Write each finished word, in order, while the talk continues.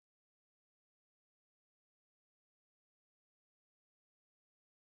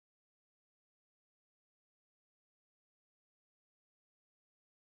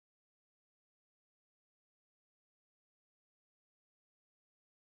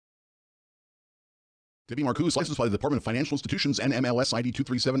Debbie Marcoux is licensed by the Department of Financial Institutions and MLS ID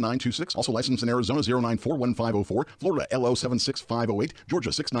 237926. Also licensed in Arizona 0941504, Florida LO 76508,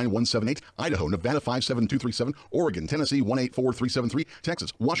 Georgia 69178, Idaho, Nevada 57237, Oregon, Tennessee 184373,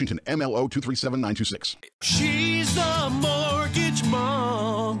 Texas, Washington MLO 237926. She's a mortgage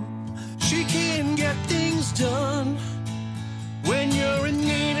mom. She can get things done. When you're in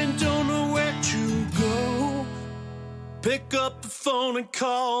need and don't know where to go, pick up the phone and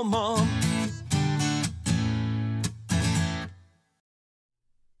call Mom.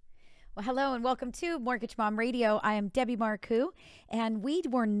 Well, hello and welcome to Mortgage Mom Radio. I am Debbie Marcoux, and we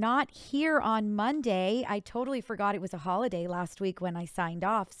were not here on Monday. I totally forgot it was a holiday last week when I signed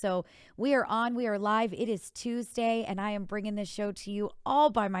off. So we are on, we are live. It is Tuesday, and I am bringing this show to you all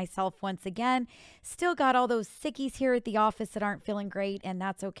by myself once again. Still got all those sickies here at the office that aren't feeling great, and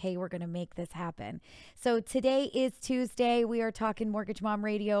that's okay. We're going to make this happen. So today is Tuesday. We are talking Mortgage Mom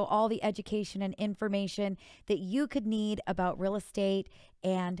Radio, all the education and information that you could need about real estate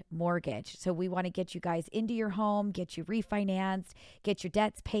and mortgage. So we want to get you guys into your home, get you refinanced, get your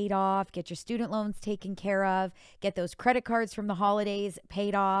debts paid off, get your student loans taken care of, get those credit cards from the holidays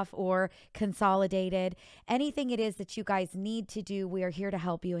paid off or consolidated. Anything it is that you guys need to do, we are here to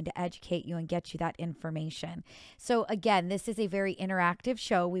help you and to educate you and get you that information. So again, this is a very interactive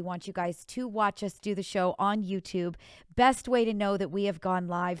show. We want you guys to watch us do the show on YouTube. Best way to know that we have gone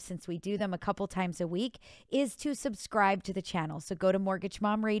live, since we do them a couple times a week, is to subscribe to the channel. So go to Mortgage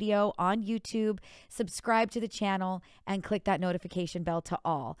Mom Radio on YouTube, subscribe to the channel, and click that notification bell to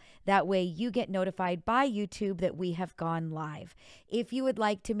all. That way you get notified by YouTube that we have gone live. If you would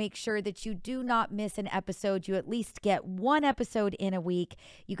like to make sure that you do not miss an episode, you at least get one episode in a week,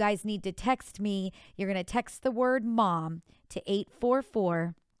 you guys need to text me. You're going to text the word MOM to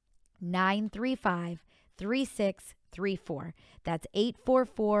 844-935-3634. That's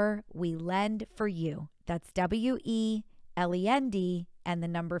 844 We Lend for You. That's WELEND and the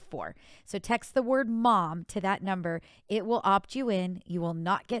number 4. So text the word MOM to that number. It will opt you in. You will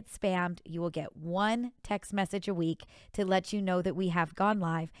not get spammed. You will get one text message a week to let you know that we have gone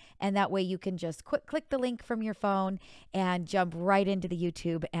live. And that way you can just click the link from your phone and jump right into the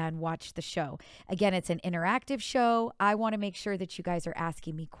YouTube and watch the show. Again, it's an interactive show. I want to make sure that you guys are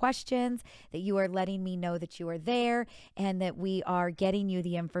asking me questions, that you are letting me know that you are there, and that we are getting you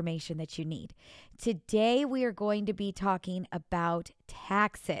the information that you need. Today, we are going to be talking about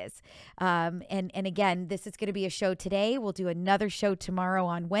taxes. And again, this is going to be a show today. We'll do another show tomorrow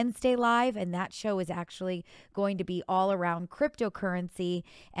on Wednesday live, and that show is actually going to be all around cryptocurrency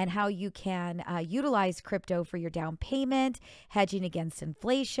and how you can utilize crypto for your down payment, hedging against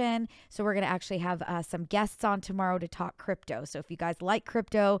inflation. So we're going to actually have some guests on tomorrow to talk crypto. So if you guys like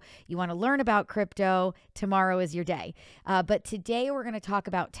crypto, you want to learn about crypto, tomorrow is your day. But today we're going to talk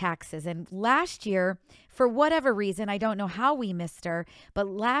about taxes. And last year, for whatever reason, I don't know how we missed her, but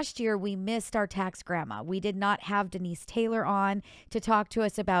last year we missed our tax grandma. We did not have Denise Taylor on to talk to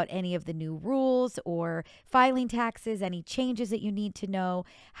us about any of the new rules or filing taxes, any changes that you need to know,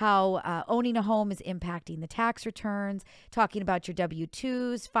 how owning a home is impacting the tax returns, talking about your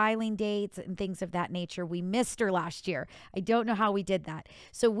W-2s, filing dates, and things of that nature. We missed her last year. I don't know how we did that.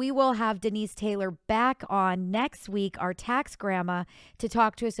 So we will have Denise Taylor back on next week, our tax grandma, to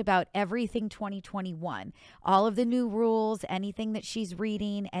talk to us about everything 2021. All of the new rules, anything that she's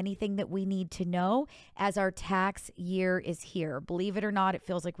reading, anything that we need to know as our tax year is here. Believe it or not, it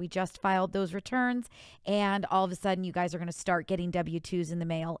feels like we just filed those returns, and all of a sudden you guys are going to start getting W-2s in the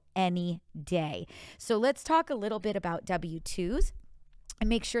mail any day. So let's talk a little bit about W-2s. And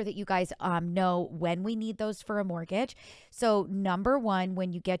make sure that you guys know when we need those for a mortgage. So number one,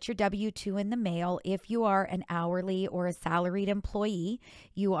 when you get your W-2 in the mail, if you are an hourly or a salaried employee,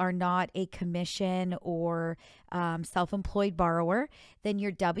 you are not a commission or self-employed borrower, then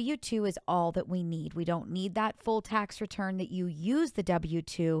your W-2 is all that we need. We don't need that full tax return that you use the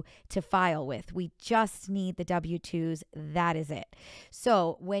W-2 to file with. We just need the W-2s. That is it.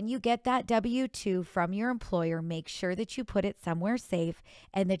 So when you get that W-2 from your employer, make sure that you put it somewhere safe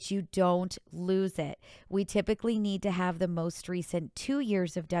and that you don't lose it. We typically need to have the most recent 2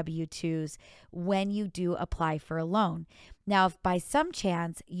 years of W-2s when you do apply for a loan. Now, if by some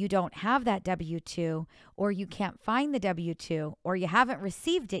chance you don't have that W-2 or you can't find the W-2 or you haven't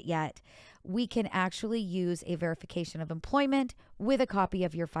received it yet, we can actually use a verification of employment with a copy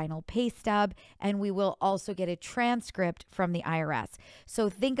of your final pay stub, and we will also get a transcript from the IRS. So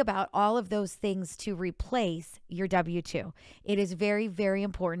think about all of those things to replace your W-2. It is very, very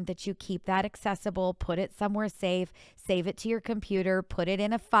important that you keep that accessible, put it somewhere safe, save it to your computer, put it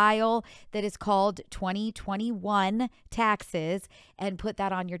in a file that is called 2021 taxes, and put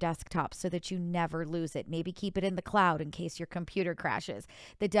that on your desktop so that you never lose it. Maybe keep it in the cloud in case your computer crashes.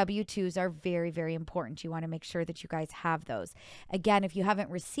 The W-2s are very, very important. You want to make sure that you guys have those. Again, if you haven't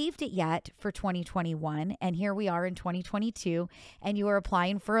received it yet for 2021, and here we are in 2022, and you are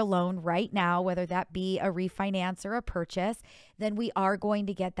applying for a loan right now, whether that be a refinance or a purchase, then we are going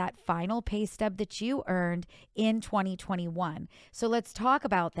to get that final pay stub that you earned in 2021. So let's talk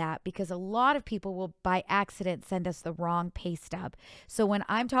about that, because a lot of people will by accident send us the wrong pay stub. So when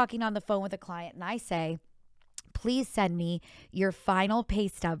I'm talking on the phone with a client and I say, please send me your final pay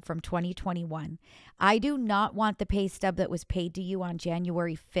stub from 2021. I do not want the pay stub that was paid to you on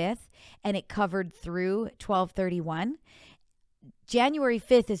January 5th and it covered through 12/31. January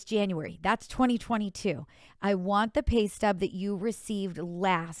 5th is January. That's 2022. I want the pay stub that you received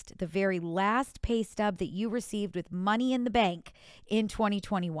last, the very last pay stub that you received with money in the bank in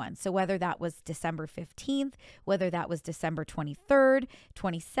 2021. So whether that was December 15th, whether that was December 23rd,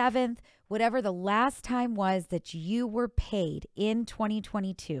 27th, whatever the last time was that you were paid in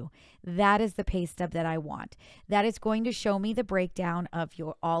 2022, that is the pay stub that I want. That is going to show me the breakdown of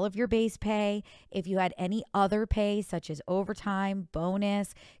all of your base pay. If you had any other pay, such as overtime,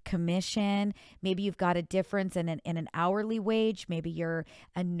 bonus, commission, maybe you've got a difference in an hourly wage. Maybe you're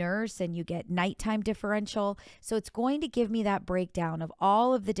a nurse and you get nighttime differential. So it's going to give me that breakdown of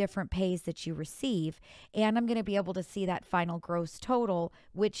all of the different pays that you receive. And I'm going to be able to see that final gross total,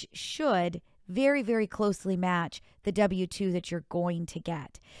 which should very, very closely match the W-2 that you're going to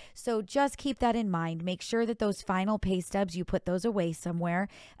get. So just keep that in mind. Make sure that those final pay stubs, you put those away somewhere.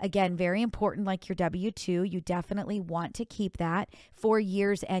 Again, very important, like your W-2, you definitely want to keep that for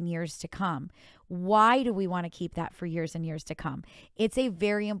years and years to come. Why do we want to keep that for years and years to come? It's a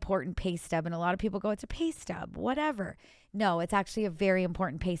very important pay stub, and a lot of people go, it's a pay stub, whatever. No, it's actually a very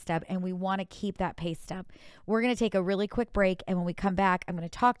important pay stub, and we want to keep that pay stub. We're going to take a really quick break, and when we come back, I'm going to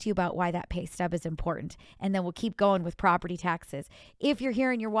talk to you about why that pay stub is important, and then we'll keep going with property taxes. If you're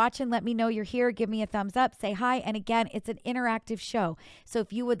here and you're watching, let me know you're here. Give me a thumbs up, say hi, and again, it's an interactive show. So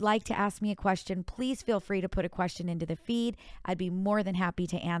if you would like to ask me a question, please feel free to put a question into the feed. I'd be more than happy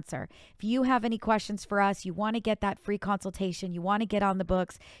to answer. If you have any questions for us, you want to get that free consultation, you want to get on the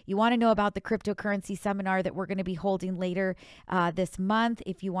books, you want to know about the cryptocurrency seminar that we're going to be holding later this month.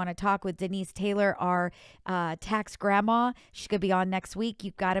 If you want to talk with Denise Taylor, our tax grandma, she's going to be on next week.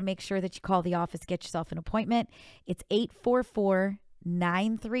 You've got to make sure that you call the office, get yourself an appointment. It's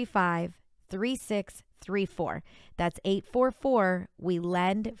 844-935-3634. That's 844 We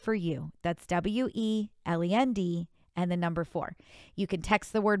Lend for You. That's WELEND and the number 4. You can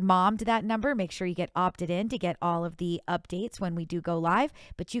text the word mom to that number. Make sure you get opted in to get all of the updates when we do go live.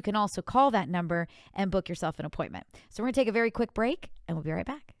 But you can also call that number and book yourself an appointment. So we're going to take a very quick break and we'll be right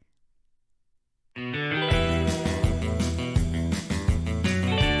back.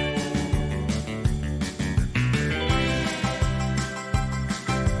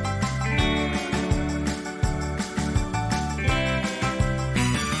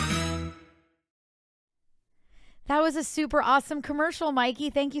 That was a super awesome commercial, Mikey.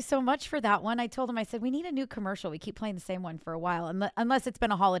 Thank you so much for that one. I told him, I said, we need a new commercial. We keep playing the same one for a while, unless it's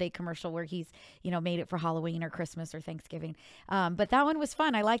been a holiday commercial where he's, made it for Halloween or Christmas or Thanksgiving. But that one was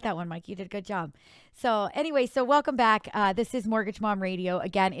fun. I like that one, Mike. You did a good job. So anyway, welcome back. This is Mortgage Mom Radio.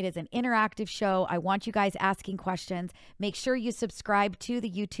 Again, it is an interactive show. I want you guys asking questions. Make sure you subscribe to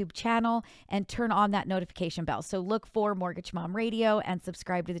the YouTube channel and turn on that notification bell. So look for Mortgage Mom Radio and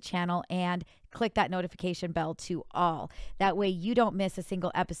subscribe to the channel and click that notification bell to all. That way you don't miss a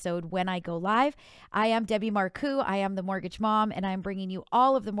single episode when I go live. I am Debbie Marcoux. I am the Mortgage Mom, and I'm bringing you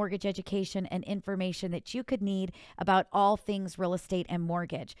all of the mortgage education and information that you could need about all things real estate and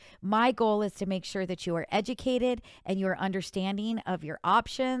mortgage. My goal is to make sure that you are educated and you are understanding of your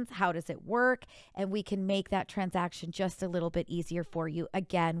options, how does it work, and we can make that transaction just a little bit easier for you,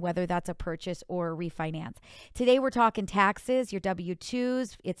 again, whether that's a purchase or a refinance. Today we're talking taxes, your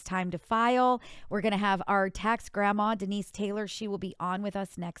W-2s. It's time to file. well. We're going to have our tax grandma, Denise Taylor. She will be on with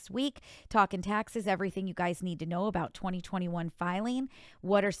us next week, talking taxes, everything you guys need to know about 2021 filing.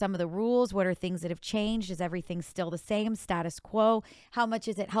 What are some of the rules? What are things that have changed? Is everything still the same, status quo? How much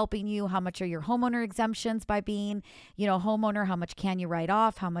is it helping you? How much are your homeowner exemptions by being, homeowner? How much can you write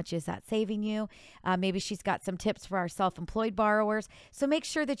off? How much is that saving you? Maybe she's got some tips for our self-employed borrowers. So make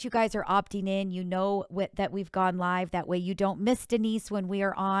sure that you guys are opting in. That we've gone live. That way you don't miss Denise when we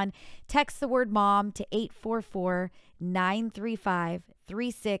are on. Text the word mom to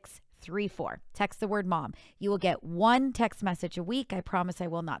 844-935-3634. Text the word mom. You will get one text message a week. I promise I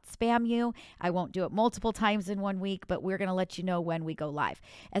will not spam you. I won't do it multiple times in 1 week, but we're going to let you know when we go live.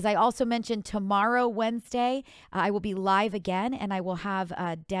 As I also mentioned, tomorrow, Wednesday, I will be live again, and I will have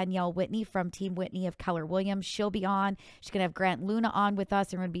Danielle Whitney from Team Whitney of Keller Williams. She'll be on. She's going to have Grant Luna on with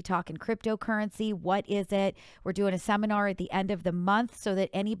us. We're going to be talking cryptocurrency. What is it? We're doing a seminar at the end of the month so that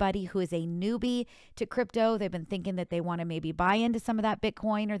anybody who is a newbie to crypto, they've been thinking that they want to maybe buy into some of that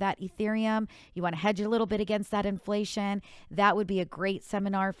Bitcoin or that Ethereum, you want to hedge a little bit against that inflation, that would be a great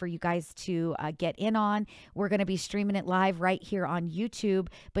seminar for you guys to get in on. We're going to be streaming it live right here on YouTube,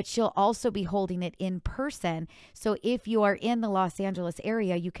 but she'll also be holding it in person. So if you are in the Los Angeles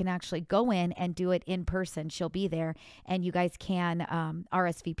area, you can actually go in and do it in person. She'll be there, and you guys can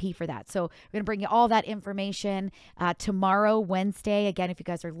RSVP for that. So we're going to bring you all that information tomorrow, Wednesday. Again, if you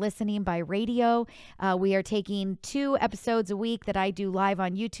guys are listening by radio, we are taking 2 episodes a week that I do live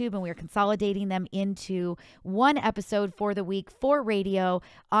on YouTube, and we are consolidating them into 1 episode for the week for radio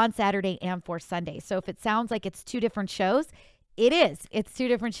on Saturday and for Sunday. So if it sounds like it's 2 different shows, it is. It's 2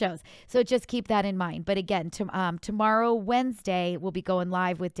 different shows. So just keep that in mind. But again, tomorrow, Wednesday, we'll be going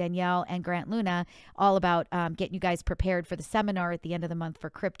live with Danielle and Grant Luna all about getting you guys prepared for the seminar at the end of the month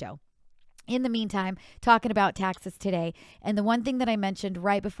for crypto. In the meantime, talking about taxes today, and the one thing that I mentioned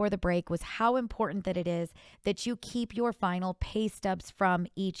right before the break was how important that it is that you keep your final pay stubs from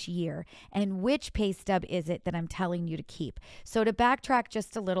each year. And which pay stub is it that I'm telling you to keep? So to backtrack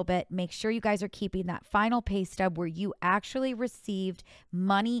just a little bit, make sure you guys are keeping that final pay stub where you actually received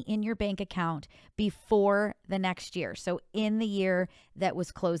money in your bank account before the next year. So in the year that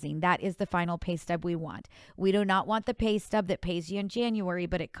was closing, that is the final pay stub we want. We do not want the pay stub that pays you in January,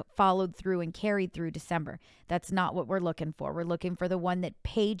 but it followed through and carried through December. That's not what we're looking for. We're looking for the one that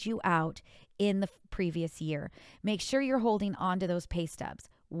paid you out in the previous year. Make sure you're holding on to those pay stubs.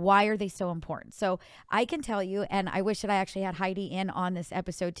 Why are they so important? So I can tell you, and I wish that I actually had Heidi in on this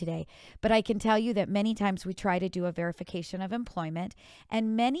episode today, but I can tell you that many times we try to do a verification of employment,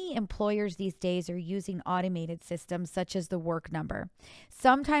 and many employers these days are using automated systems such as the Work Number.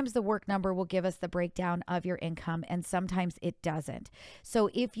 Sometimes the Work Number will give us the breakdown of your income, and sometimes it doesn't. So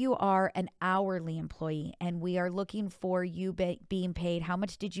if you are an hourly employee and we are looking for you being paid, how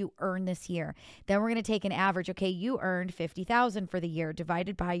much did you earn this year? Then we're going to take an average. Okay, you earned $50,000 for the year,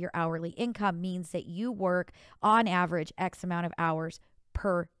 divided by your hourly income means that you work on average X amount of hours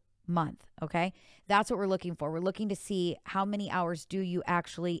per month. Okay. That's what we're looking for. We're looking to see how many hours do you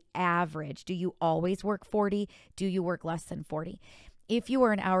actually average? Do you always work 40? Do you work less than 40? If you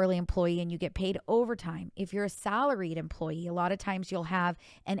are an hourly employee and you get paid overtime, if you're a salaried employee, a lot of times you'll have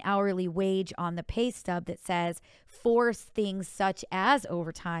an hourly wage on the pay stub that says for things such as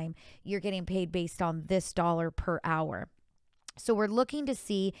overtime, you're getting paid based on this dollar per hour. So we're looking to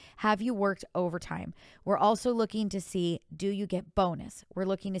see, have you worked overtime? We're also looking to see, do you get bonus? We're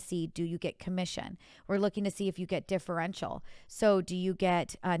looking to see, do you get commission? We're looking to see if you get differential. So do you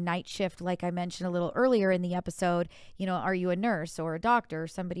get a night shift, like I mentioned a little earlier in the episode? Are you a nurse or a doctor or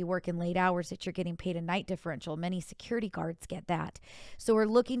somebody working late hours that you're getting paid a night differential? Many security guards get that. So we're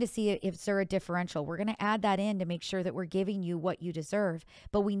looking to see if there's a differential. We're going to add that in to make sure that we're giving you what you deserve,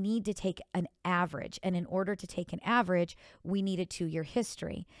 but we need to take an average. And in order to take an average, we need a 2-year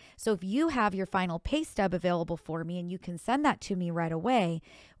history. So if you have your final pay stub available for me and you can send that to me right away,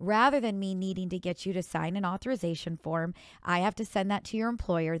 rather than me needing to get you to sign an authorization form, I have to send that to your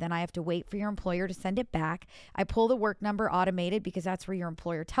employer. Then I have to wait for your employer to send it back. I pull the Work Number automated because that's where your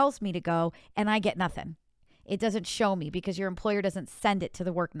employer tells me to go, and I get nothing. It doesn't show me because your employer doesn't send it to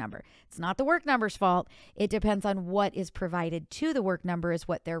the Work Number. It's not the Work Number's fault. It depends on what is provided to the Work Number is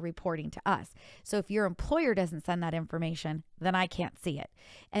what they're reporting to us. So if your employer doesn't send that information, then I can't see it.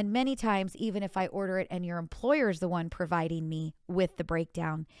 And many times, even if I order it and your employer is the one providing me with the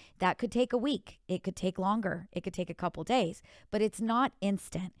breakdown, that could take a week. It could take longer. It could take a couple days, but it's not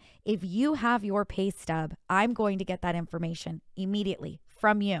instant. If you have your pay stub, I'm going to get that information immediately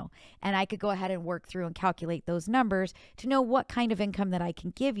from you. And I could go ahead and work through and calculate those numbers to know what kind of income that I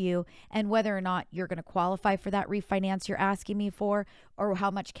can give you and whether or not you're going to qualify for that refinance you're asking me for, or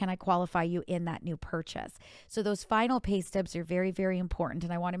how much can I qualify you in that new purchase? So those final pay stubs are very, very important.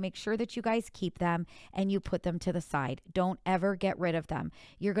 And I want to make sure that you guys keep them and you put them to the side. Don't ever get rid of them.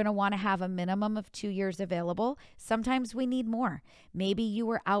 You're going to want to have a minimum of 2 years available. Sometimes we need more. Maybe you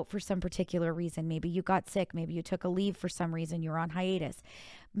were out for some particular reason. Maybe you got sick. Maybe you took a leave for some reason. You're on hiatus.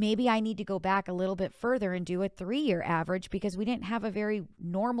 Maybe I need to go back a little bit further and do a 3-year average because we didn't have a very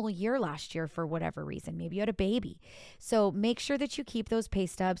normal year last year for whatever reason. Maybe you had a baby. So make sure that you keep those pay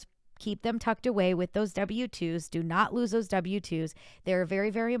stubs. Keep them tucked away with those W-2s. Do not lose those W-2s. They're very,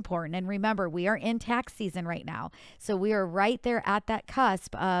 very important. And remember, we are in tax season right now. So we are right there at that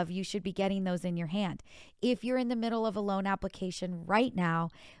cusp of you should be getting those in your hand. If you're in the middle of a loan application right now,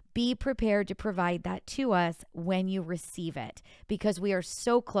 be prepared to provide that to us when you receive it, because we are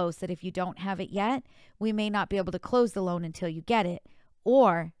so close that if you don't have it yet, we may not be able to close the loan until you get it,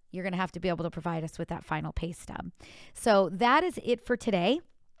 or you're going to have to be able to provide us with that final pay stub. So that is it for today.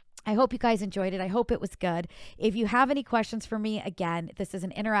 I hope you guys enjoyed it. I hope it was good. If you have any questions for me, again, this is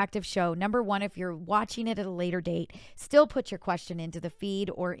an interactive show. Number one, if you're watching it at a later date, still put your question into the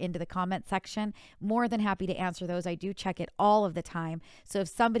feed or into the comment section. More than happy to answer those. I do check it all of the time. So if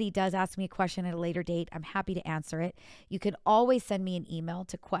somebody does ask me a question at a later date, I'm happy to answer it. You can always send me an email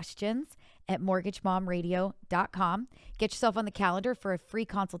to questions@mortgagemomradio.com. Get yourself on the calendar for a free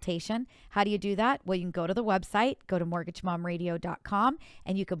consultation. How do you do that? Well, you can go to the website, go to mortgagemomradio.com,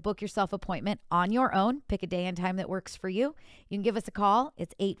 and you can book yourself an appointment on your own. Pick a day and time that works for you. You can give us a call.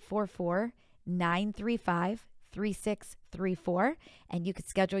 It's 844-935-3634, and you could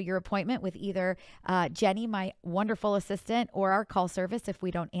schedule your appointment with either Jenny, my wonderful assistant, or our call service if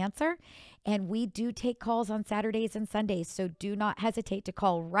we don't answer. And we do take calls on Saturdays and Sundays, so do not hesitate to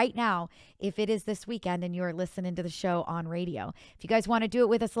call right now if it is this weekend and you're listening to the show on radio. If you guys want to do it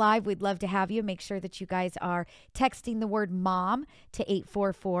with us live, we'd love to have you. Make sure that you guys are texting the word MOM to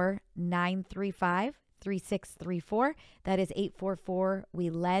 844-935-3634. That is 844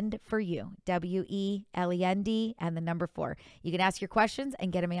 We Lend for You, WELEND and the number 4. You can ask your questions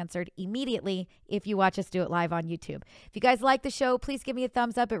and get them answered immediately if you watch us do it live on YouTube. If you guys like the show, please give me a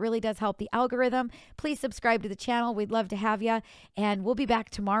thumbs up. It really does help the algorithm. Please subscribe to the channel. We'd love to have you. And we'll be back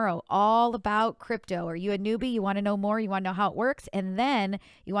tomorrow all about crypto. Are you a newbie? You want to know more? You want to know how it works? And then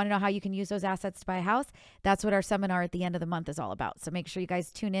you want to know how you can use those assets to buy a house? That's what our seminar at the end of the month is all about. So make sure you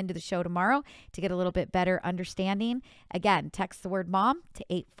guys tune into the show tomorrow to get a little bit better understanding. Again, text the word MOM to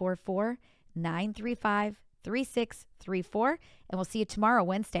 844-935-3634, and we'll see you tomorrow,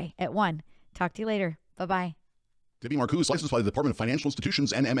 Wednesday at 1. Talk to you later. Bye-bye. Debbie Marcoux, licensed by the Department of Financial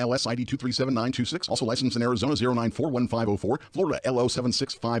Institutions and MLS ID 237926. Also licensed in Arizona 0941504, Florida LO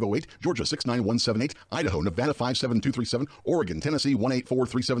 76508, Georgia 69178, Idaho, Nevada 57237, Oregon, Tennessee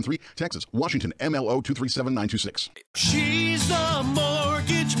 184373, Texas, Washington MLO 237926. She's the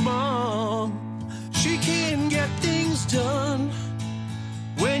mortgage mom. She can get things done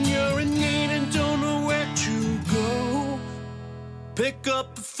when you're in need and don't know where to go. Pick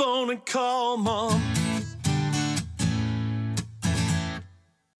up the phone and call mom.